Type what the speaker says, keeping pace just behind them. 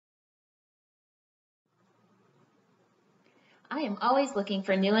I am always looking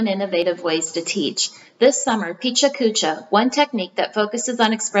for new and innovative ways to teach. This summer, Pecha Kucha, one technique that focuses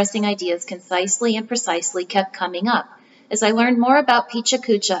on expressing ideas concisely and precisely, kept coming up. As I learned more about Pecha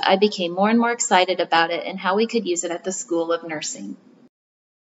Kucha, I became more and more excited about it and how we could use it at the School of Nursing.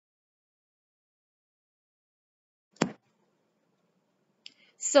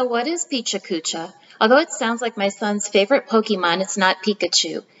 So what is Pecha Kucha? Although it sounds like my son's favorite Pokemon, it's not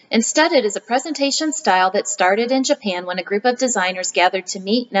Pikachu. Instead, it is a presentation style that started in Japan when a group of designers gathered to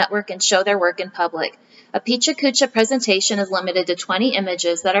meet, network, and show their work in public. A Pecha Kucha presentation is limited to 20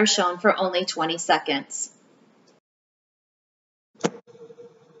 images that are shown for only 20 seconds.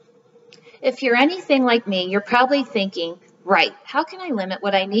 If you're anything like me, you're probably thinking, right, how can I limit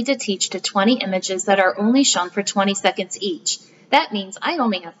what I need to teach to 20 images that are only shown for 20 seconds each? That means I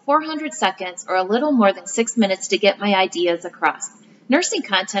only have 400 seconds or a little more than 6 minutes to get my ideas across. Nursing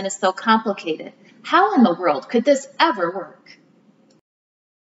content is so complicated. How in the world could this ever work?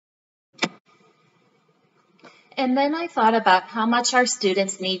 And then I thought about how much our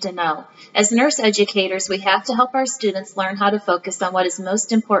students need to know. As nurse educators, we have to help our students learn how to focus on what is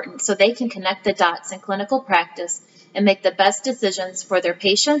most important so they can connect the dots in clinical practice and make the best decisions for their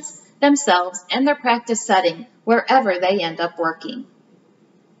patients, themselves, and their practice setting, wherever they end up working.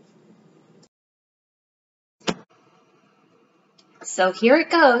 So here it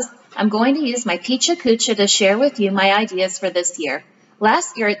goes. I'm going to use my Pecha Kucha to share with you my ideas for this year.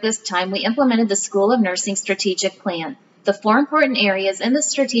 Last year at this time, we implemented the School of Nursing Strategic Plan. The 4 important areas in the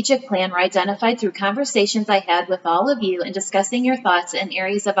strategic plan were identified through conversations I had with all of you and discussing your thoughts and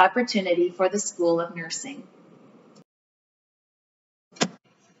areas of opportunity for the School of Nursing.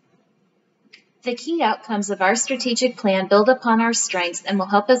 The key outcomes of our strategic plan build upon our strengths and will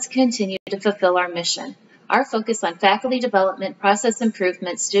help us continue to fulfill our mission. Our focus on faculty development, process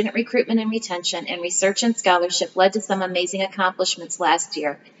improvement, student recruitment and retention, and research and scholarship led to some amazing accomplishments last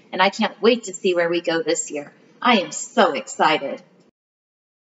year, and I can't wait to see where we go this year. I am so excited.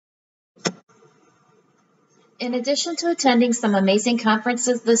 In addition to attending some amazing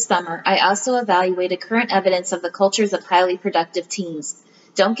conferences this summer, I also evaluated current evidence of the cultures of highly productive teams.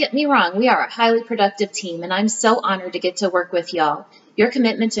 Don't get me wrong, we are a highly productive team, and I'm so honored to get to work with y'all. Your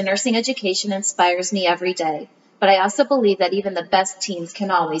commitment to nursing education inspires me every day, but I also believe that even the best teams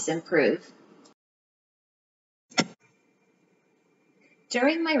can always improve.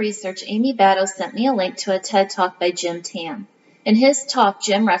 During my research, Amy Batto sent me a link to a TED Talk by Jim Tam. In his talk,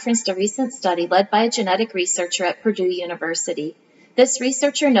 Jim referenced a recent study led by a genetic researcher at Purdue University. This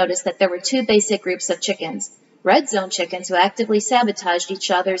researcher noticed that there were 2 basic groups of chickens: red zone chickens who actively sabotaged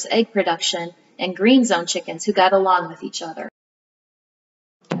each other's egg production, and green zone chickens who got along with each other.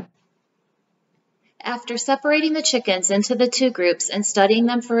 After separating the chickens into the 2 groups and studying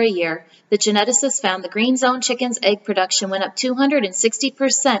them for a year, the geneticists found the green zone chickens' egg production went up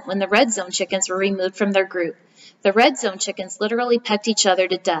 260% when the red zone chickens were removed from their group. The red zone chickens literally pecked each other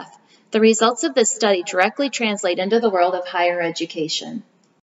to death. The results of this study directly translate into the world of higher education.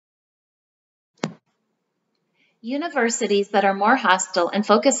 Universities that are more hostile and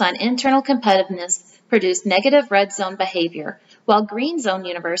focus on internal competitiveness produce negative red zone behavior, while green zone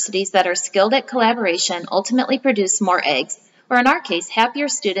universities that are skilled at collaboration ultimately produce more eggs, or in our case, happier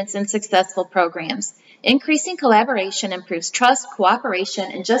students and successful programs. Increasing collaboration improves trust,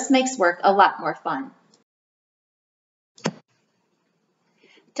 cooperation, and just makes work a lot more fun.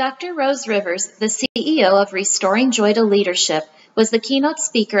 Dr. Rose Rivers, the CEO of Restoring Joy to Leadership, was the keynote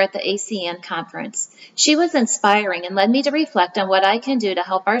speaker at the ACN conference. She was inspiring and led me to reflect on what I can do to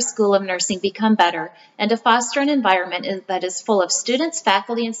help our School of Nursing become better and to foster an environment that is full of students,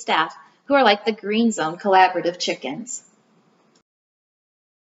 faculty, and staff who are like the green zone collaborative chickens.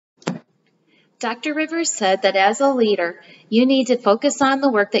 Dr. Rivers said that as a leader, you need to focus on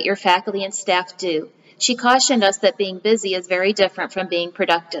the work that your faculty and staff do. She cautioned us that being busy is very different from being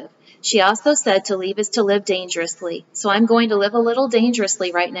productive. She also said to leave is to live dangerously. So I'm going to live a little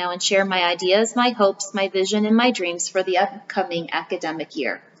dangerously right now and share my ideas, my hopes, my vision, and my dreams for the upcoming academic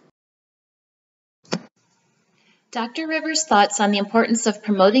year. Dr. Rivers' thoughts on the importance of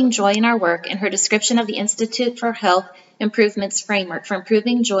promoting joy in our work and her description of the Institute for Health Improvement's framework for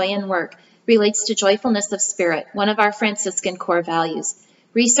improving joy in work relates to joyfulness of spirit, one of our Franciscan core values.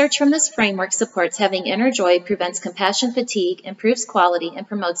 Research from this framework supports having inner joy, prevents compassion fatigue, improves quality, and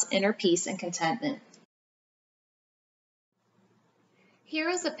promotes inner peace and contentment. Here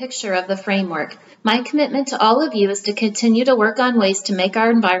is a picture of the framework. My commitment to all of you is to continue to work on ways to make our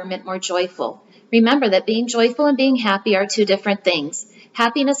environment more joyful. Remember that being joyful and being happy are 2 different things.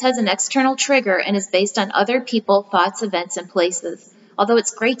 Happiness has an external trigger and is based on other people, thoughts, events, and places. Although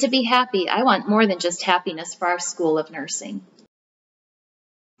it's great to be happy, I want more than just happiness for our School of Nursing.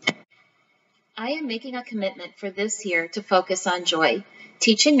 I am making a commitment for this year to focus on joy.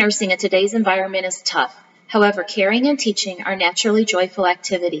 Teaching nursing in today's environment is tough. However, caring and teaching are naturally joyful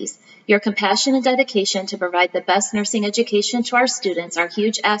activities. Your compassion and dedication to provide the best nursing education to our students are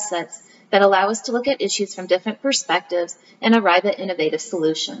huge assets that allow us to look at issues from different perspectives and arrive at innovative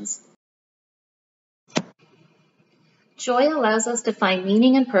solutions. Joy allows us to find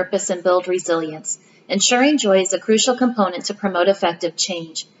meaning and purpose and build resilience. Ensuring joy is a crucial component to promote effective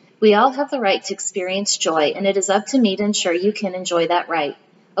change. We all have the right to experience joy, and it is up to me to ensure you can enjoy that right.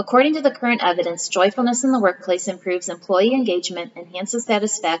 According to the current evidence, joyfulness in the workplace improves employee engagement, enhances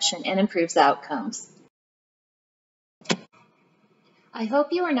satisfaction, and improves outcomes. I hope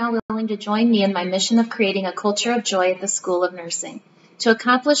you are now willing to join me in my mission of creating a culture of joy at the School of Nursing. To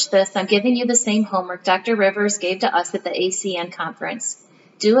accomplish this, I'm giving you the same homework Dr. Rivers gave to us at the ACN conference.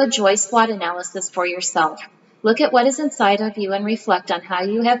 Do a joy SWOT analysis for yourself. Look at what is inside of you and reflect on how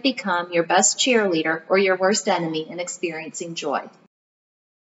you have become your best cheerleader or your worst enemy in experiencing joy.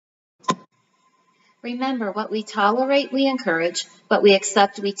 Remember, what we tolerate, we encourage. What we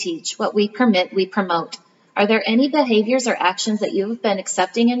accept, we teach. What we permit, we promote. Are there any behaviors or actions that you have been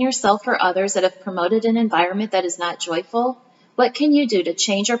accepting in yourself or others that have promoted an environment that is not joyful? What can you do to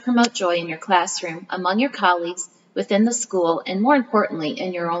change or promote joy in your classroom, among your colleagues, within the school, and more importantly,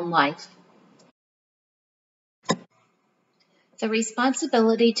 in your own life? The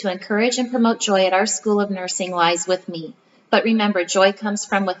responsibility to encourage and promote joy at our School of Nursing lies with me. But remember, joy comes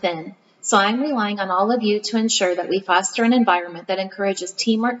from within. So I'm relying on all of you to ensure that we foster an environment that encourages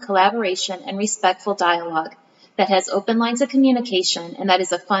teamwork, collaboration, and respectful dialogue, that has open lines of communication, and that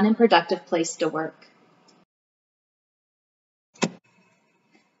is a fun and productive place to work.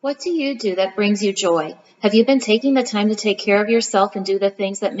 What do you do that brings you joy? Have you been taking the time to take care of yourself and do the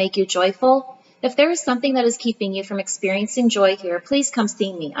things that make you joyful? If there is something that is keeping you from experiencing joy here, please come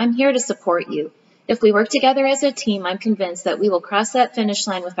see me. I'm here to support you. If we work together as a team, I'm convinced that we will cross that finish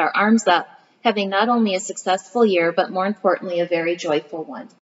line with our arms up, having not only a successful year, but more importantly, a very joyful one.